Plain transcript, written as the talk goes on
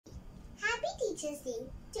Teachers' Day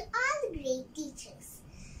to all the great teachers.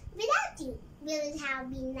 Without you, we would have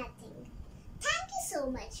been nothing. Thank you so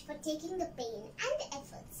much for taking the pain and the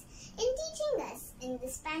efforts in teaching us in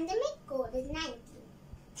this pandemic COVID-19.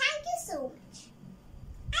 Thank you so much.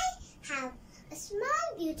 I have a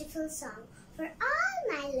small beautiful song for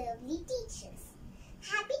all my lovely teachers.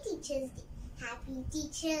 Happy Teachers Day. Happy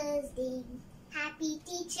Teachers Day. Happy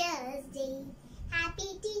Teachers Day.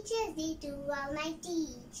 Happy Teachers Day to all my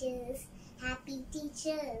teachers. Happy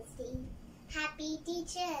Teachers Day. Happy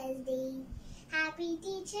Teachers Day. Happy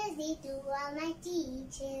Teachers Day to all my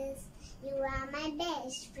teachers. You are my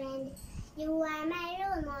best friend. You are my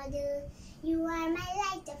role model. You are my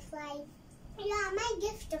light of life. You are my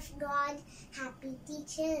gift of God. Happy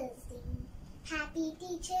Teachers Day. Happy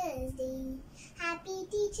Teachers Day. Happy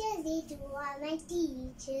Teachers Day to all my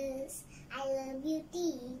teachers. I love you,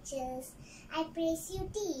 teachers. I praise you,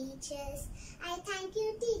 teachers. I thank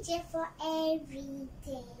you, teacher, for everything.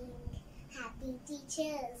 Happy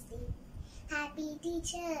Teachers Day. Happy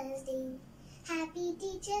Teachers Day. Happy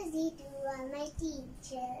Teachers Day to all my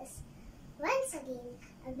teachers. Once again,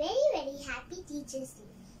 a very happy Teachers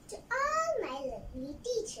Day to all my lovely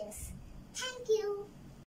teachers. Thank you.